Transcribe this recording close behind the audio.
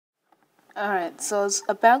Alright, so I was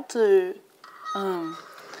about to, I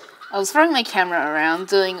was throwing my camera around,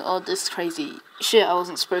 doing all this crazy shit I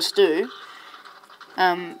wasn't supposed to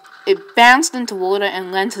do. It bounced into water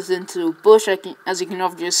and landed into a bush, as you can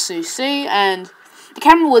obviously see, and the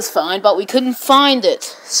camera was fine, but we couldn't find it.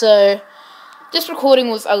 So, this recording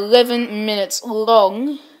was 11 minutes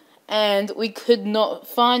long, and we could not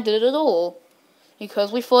find it at all,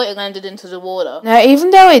 because we thought it landed into the water. Now,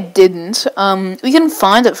 even though it didn't, we couldn't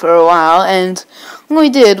find it for a while, and when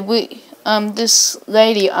we did, this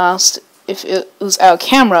lady asked if it was our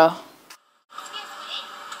camera.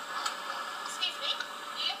 Excuse me, are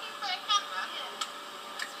you looking for a camera?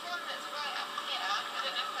 There's one that's right up here. I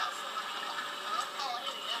don't know if that's the one. Oh,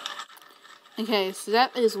 here we go. Okay, so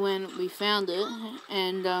that is when we found it,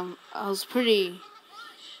 and I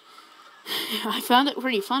found it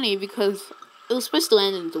pretty funny because it was supposed to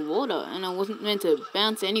land into water, and it wasn't meant to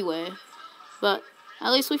bounce anywhere. But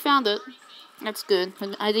at least we found it. That's good.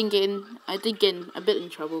 I did get in a bit in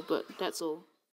trouble, but that's all.